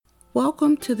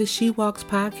Welcome to the She Walks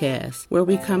podcast, where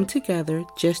we come together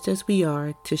just as we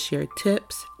are to share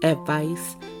tips,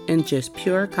 advice, and just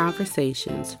pure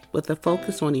conversations with a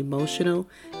focus on emotional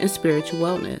and spiritual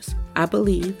wellness. I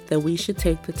believe that we should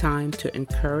take the time to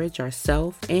encourage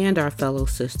ourselves and our fellow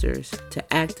sisters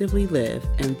to actively live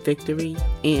in victory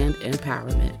and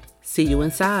empowerment. See you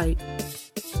inside.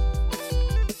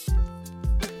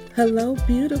 Hello,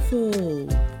 beautiful.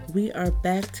 We are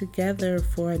back together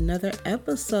for another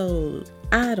episode.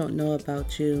 I don't know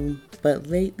about you, but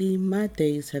lately my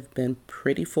days have been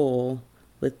pretty full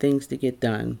with things to get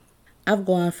done. I've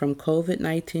gone from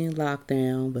COVID-19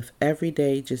 lockdown with every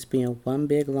day just being one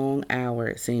big long hour,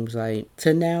 it seems like,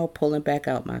 to now pulling back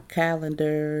out my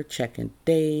calendar, checking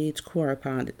dates,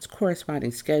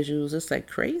 corresponding schedules. It's like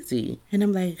crazy. And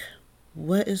I'm like,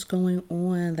 what is going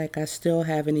on? Like, I still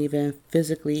haven't even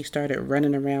physically started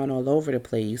running around all over the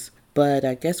place. But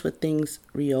I guess with things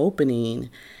reopening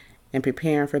and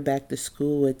preparing for back to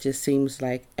school, it just seems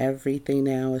like everything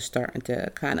now is starting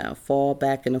to kind of fall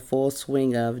back in the full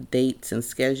swing of dates and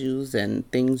schedules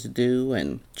and things to do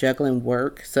and juggling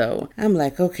work. So I'm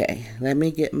like, okay, let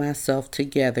me get myself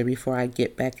together before I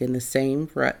get back in the same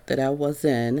rut that I was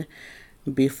in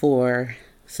before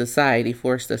society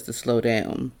forced us to slow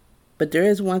down. But there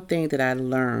is one thing that I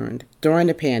learned during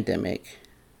the pandemic.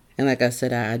 And like I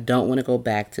said, I don't want to go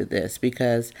back to this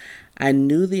because I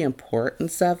knew the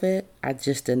importance of it. I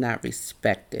just did not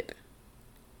respect it.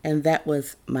 And that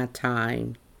was my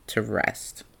time to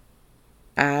rest.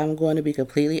 I'm going to be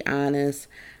completely honest.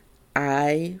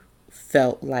 I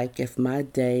felt like if my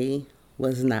day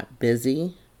was not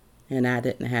busy and I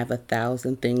didn't have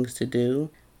 1,000 things to do,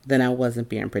 then I wasn't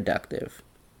being productive.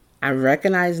 I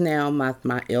recognize now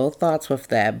my ill thoughts with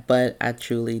that, but I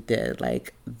truly did.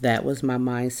 Like, that was my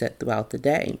mindset throughout the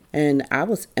day. And I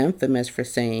was infamous for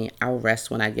saying, I'll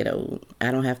rest when I get old. I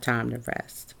don't have time to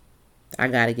rest. I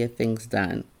got to get things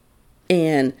done.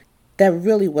 And that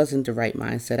really wasn't the right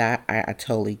mindset. I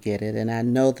totally get it. And I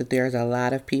know that there's a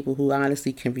lot of people who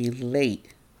honestly can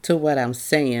relate to what I'm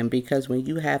saying, because when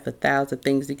you have 1,000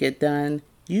 things to get done,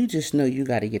 you just know you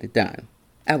got to get it done.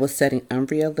 I was setting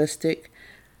unrealistic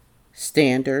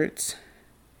standards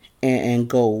and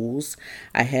goals.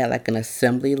 I had like an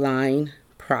assembly line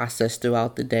process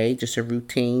throughout the day, just a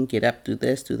routine, get up, do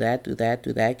this, do that,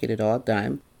 get it all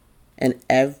done. And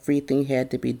everything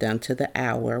had to be done to the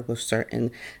hour with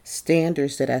certain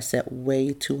standards that I set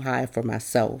way too high for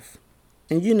myself.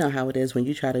 And you know how it is when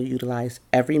you try to utilize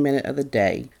every minute of the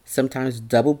day, sometimes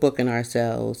double booking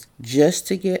ourselves just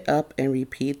to get up and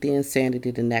repeat the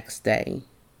insanity the next day.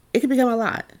 It can become a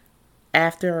lot.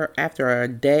 After a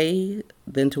day,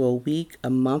 then to a week, a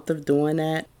month of doing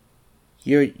that,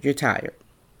 you're tired.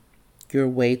 You're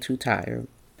way too tired.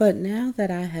 But now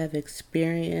that I have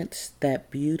experienced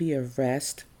that beauty of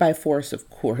rest, by force of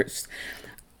course,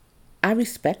 I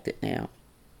respect it now.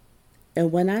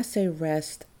 And when I say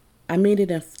rest, I mean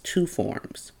it in two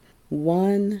forms.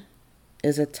 One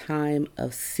is a time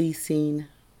of ceasing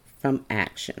from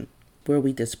action, where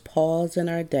we just pause in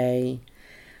our day.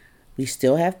 We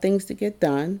still have things to get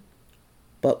done,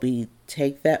 but we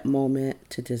take that moment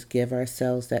to just give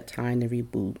ourselves that time to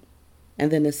reboot. And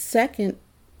then the second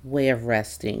way of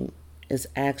resting is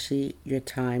actually your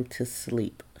time to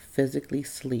sleep, physically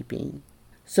sleeping.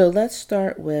 So let's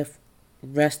start with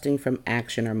resting from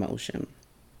action or motion.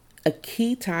 A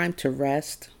key time to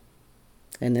rest,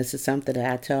 and this is something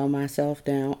that I tell myself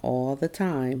now all the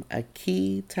time, a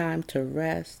key time to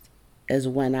rest is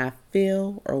when I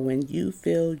feel or when you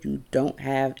feel you don't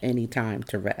have any time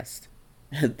to rest.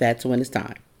 That's when it's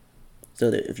time.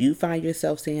 So that if you find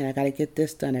yourself saying, I got to get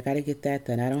this done, I got to get that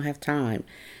done, I don't have time,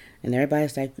 and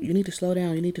everybody's like, you need to slow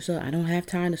down, I don't have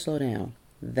time to slow down.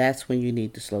 That's when you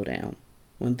need to slow down.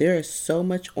 When there is so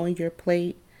much on your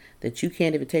plate that you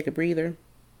can't even take a breather,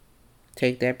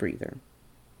 take that breather.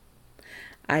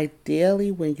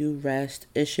 Ideally, when you rest,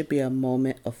 it should be a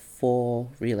moment of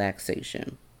full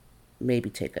relaxation.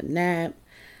 Maybe take a nap,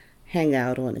 hang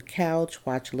out on the couch,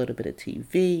 watch a little bit of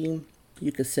TV.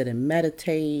 You can sit and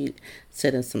meditate,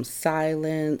 sit in some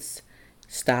silence,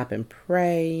 stop and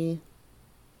pray.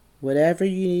 Whatever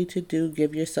you need to do,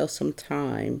 give yourself some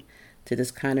time to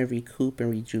just kind of recoup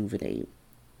and rejuvenate.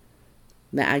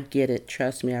 Now, I get it.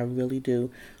 Trust me, I really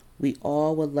do. We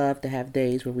all would love to have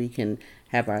days where we can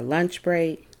have our lunch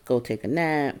break, go take a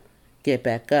nap, get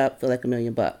back up, feel like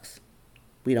 $1,000,000.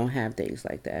 We don't have days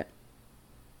like that.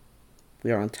 We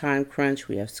are on time crunch.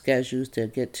 We have schedules to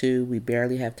get to. We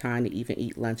barely have time to even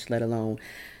eat lunch, let alone,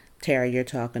 Tara, you're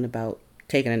talking about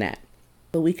taking a nap.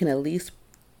 But we can at least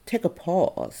take a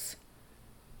pause.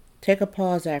 Take a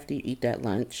pause after you eat that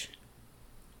lunch.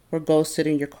 or go sit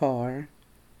in your car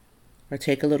or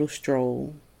take a little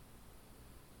stroll.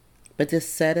 But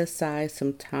just set aside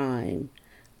some time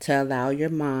to allow your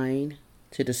mind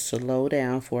to just slow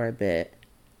down for a bit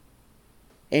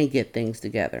and get things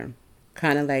together.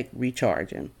 Kind of like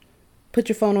recharging. Put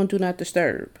your phone on Do Not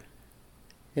Disturb.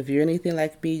 If you're anything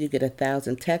like me, you get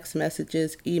 1,000 text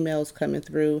messages, emails coming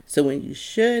through. So when you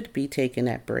should be taking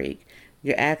that break,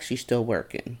 you're actually still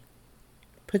working.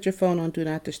 Put your phone on Do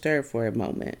Not Disturb for a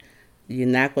moment. You're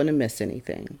not going to miss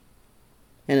anything.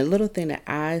 And a little thing that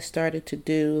I started to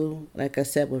do, like I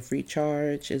said, with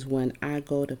recharge, is when I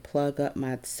go to plug up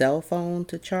my cell phone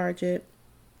to charge it,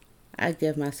 I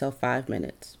give myself 5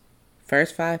 minutes.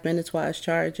 First 5 minutes while it's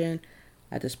charging,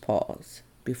 I just pause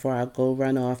before I go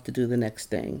run off to do the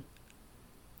next thing.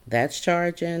 That's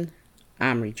charging,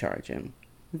 I'm recharging.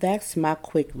 That's my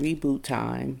quick reboot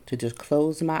time to just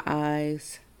close my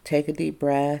eyes, take a deep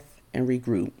breath, and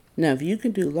regroup. Now, if you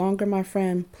can do longer, my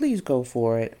friend, please go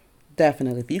for it.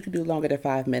 Definitely, if you can do longer than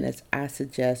 5 minutes, I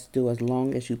suggest do as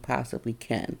long as you possibly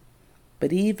can.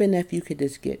 But even if you could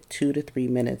just get 2 to 3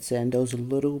 minutes in, those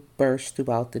little bursts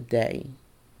throughout the day,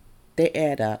 they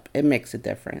add up. It makes a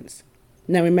difference.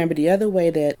 Now remember, the other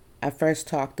way that I first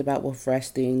talked about with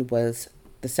resting was,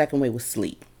 the second way was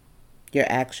sleep. Your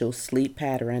actual sleep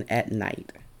pattern at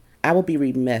night. I would be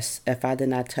remiss if I did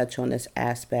not touch on this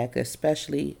aspect,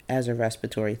 especially as a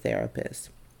respiratory therapist.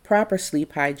 Proper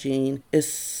sleep hygiene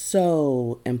is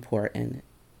so important.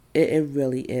 It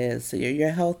really is. So your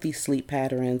healthy sleep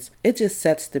patterns, it just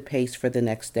sets the pace for the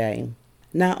next day.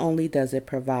 Not only does it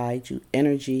provide you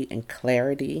energy and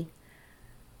clarity,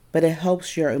 but it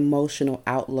helps your emotional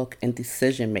outlook and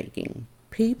decision making.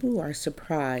 People are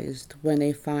surprised when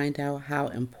they find out how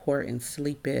important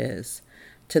sleep is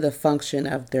to the function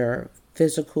of their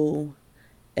physical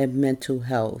and mental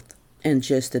health and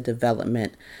just the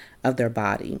development of their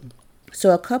body.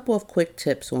 So a couple of quick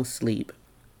tips on sleep,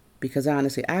 because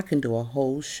honestly, I can do a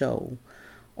whole show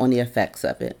on the effects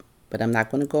of it, but I'm not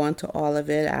going to go into all of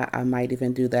it. I might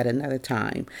even do that another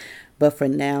time. But for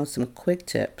now, some quick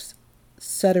tips.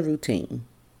 Set a routine.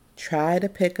 Try to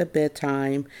pick a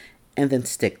bedtime and then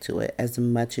stick to it as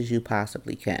much as you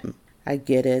possibly can. I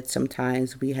get it.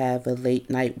 Sometimes we have a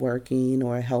late night working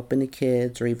or helping the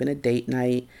kids or even a date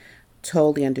night.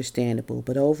 Totally understandable.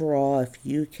 But overall, if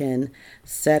you can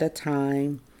set a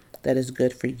time that is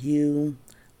good for you,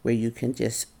 where you can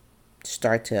just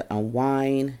start to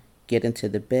unwind, get into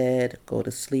the bed, go to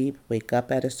sleep, wake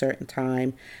up at a certain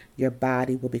time, your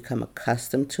body will become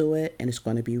accustomed to it and it's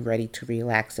going to be ready to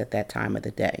relax at that time of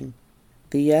the day.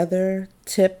 The other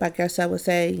tip, I guess I would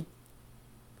say,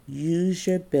 use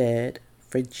your bed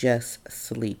for just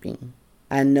sleeping.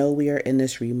 I know we are in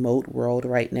this remote world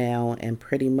right now and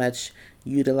pretty much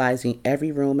utilizing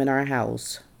every room in our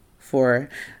house for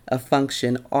a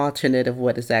function alternate of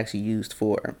what it's actually used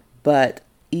for. But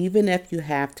even if you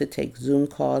have to take Zoom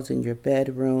calls in your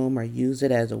bedroom or use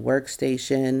it as a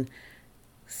workstation,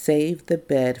 save the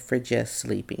bed for just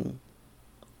sleeping.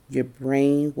 Your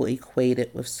brain will equate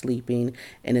it with sleeping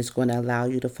and it's going to allow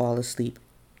you to fall asleep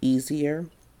easier,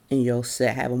 and you'll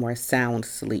have a more sound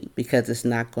sleep because it's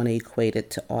not going to equate it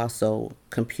to also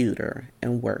computer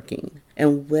and working.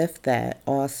 And with that,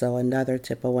 also another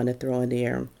tip I want to throw in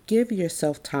there, give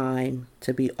yourself time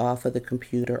to be off of the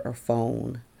computer or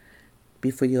phone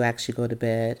before you actually go to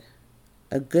bed.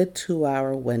 A good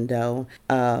 2-hour window.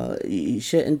 You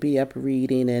shouldn't be up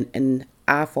reading, and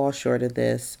I fall short of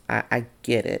this. I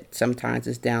get it. Sometimes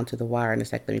it's down to the wire and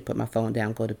it's like, let me put my phone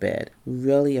down, go to bed.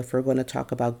 Really, if we're going to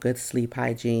talk about good sleep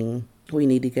hygiene, we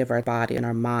need to give our body and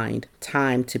our mind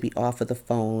time to be off of the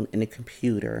phone and the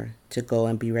computer to go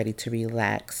and be ready to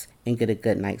relax and get a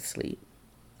good night's sleep.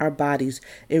 Our bodies,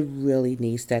 it really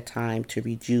needs that time to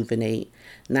rejuvenate,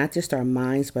 not just our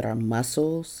minds, but our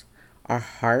muscles, our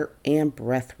heart, and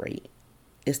breath rate.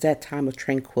 It's that time of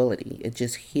tranquility. It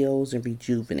just heals and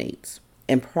rejuvenates.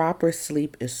 And proper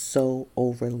sleep is so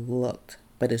overlooked,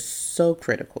 but it's so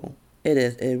critical. It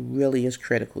is. It really is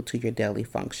critical to your daily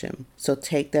function. So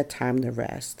take that time to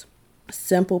rest.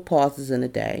 Simple pauses in a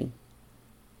day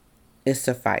is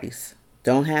suffice.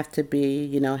 Don't have to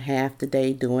be, half the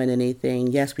day doing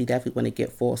anything. Yes, we definitely want to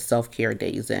get full self-care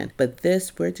days in. But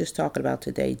this, we're just talking about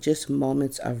today, just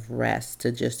moments of rest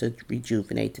to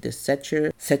rejuvenate, to just set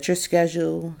your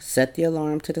schedule, set the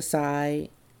alarm to the side,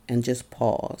 and just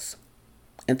pause.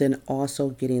 And then also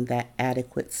getting that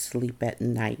adequate sleep at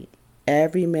night.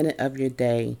 Every minute of your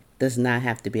day does not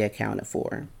have to be accounted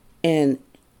for. And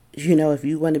if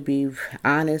you want to be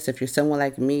honest, if you're someone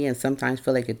like me and sometimes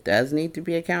feel like it does need to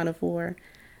be accounted for,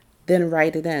 then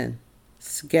write it in.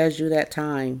 Schedule that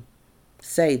time.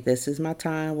 Say, this is my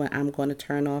time when I'm going to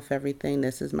turn off everything.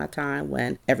 This is my time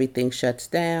when everything shuts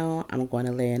down. I'm going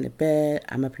to lay in the bed.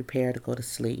 I'm going to prepare to go to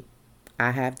sleep.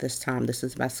 I have this time. This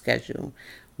is my schedule.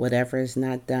 Whatever is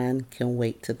not done can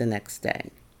wait till the next day.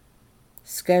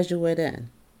 Schedule it in.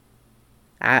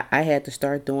 I had to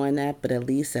start doing that, but at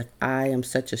least if I am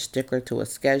such a stickler to a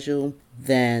schedule,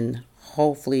 then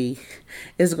hopefully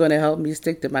it's going to help me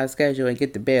stick to my schedule and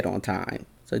get to bed on time.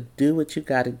 So do what you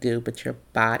got to do, but your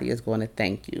body is going to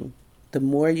thank you. The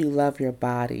more you love your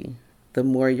body, the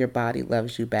more your body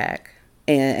loves you back.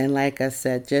 And like I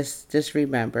said, just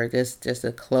remember, just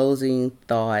a closing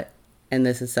thought, and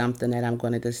this is something that I'm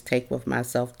going to just take with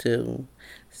myself too,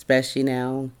 especially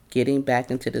now getting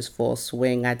back into this full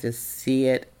swing. I just see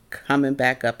it coming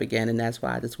back up again, and that's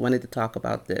why I just wanted to talk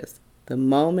about this. The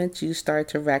moment you start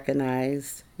to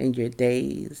recognize in your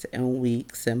days and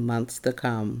weeks and months to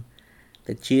come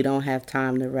that you don't have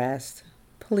time to rest,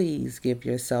 please give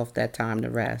yourself that time to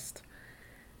rest.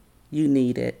 You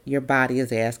need it. Your body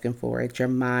is asking for it. Your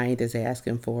mind is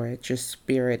asking for it. Your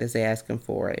spirit is asking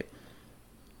for it.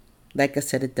 Like I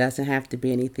said, it doesn't have to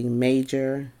be anything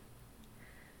major.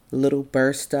 Little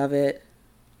burst of it.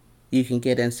 You can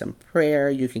get in some prayer.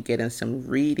 You can get in some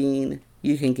reading.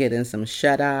 You can get in some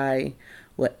shut-eye.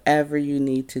 Whatever you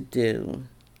need to do.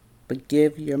 But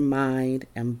give your mind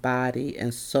and body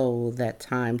and soul that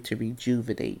time to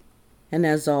rejuvenate. And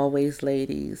as always,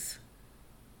 ladies,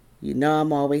 you know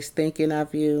I'm always thinking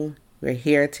of you. We're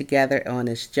here together on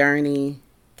this journey.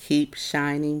 Keep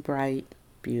shining bright,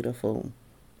 beautiful.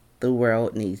 The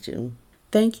world needs you.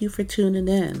 Thank you for tuning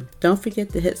in. Don't forget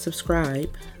to hit subscribe.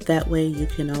 That way you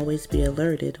can always be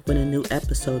alerted when a new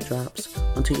episode drops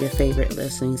onto your favorite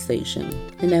listening station.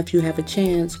 And if you have a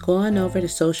chance, go on over to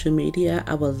social media.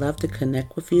 I would love to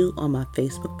connect with you on my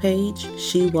Facebook page,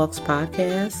 She Walks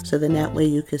Podcast. So then that way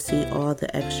you can see all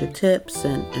the extra tips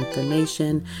and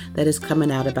information that is coming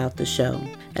out about the show.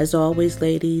 As always,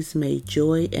 ladies, may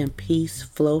joy and peace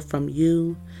flow from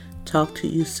you. Talk to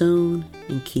you soon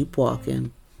and keep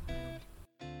walking.